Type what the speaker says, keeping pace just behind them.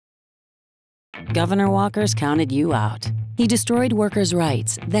Governor Walker's counted you out. He destroyed workers'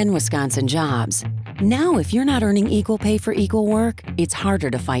 rights, then Wisconsin jobs. Now, if you're not earning equal pay for equal work, it's harder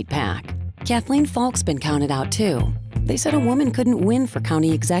to fight back. Kathleen Falk's been counted out too. They said a woman couldn't win for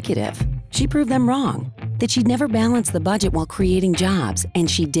county executive. She proved them wrong, that she'd never balanced the budget while creating jobs, and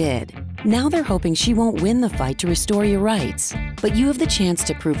she did. Now they're hoping she won't win the fight to restore your rights, but you have the chance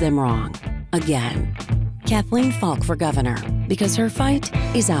to prove them wrong. Again. Kathleen Falk for governor, because her fight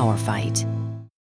is our fight.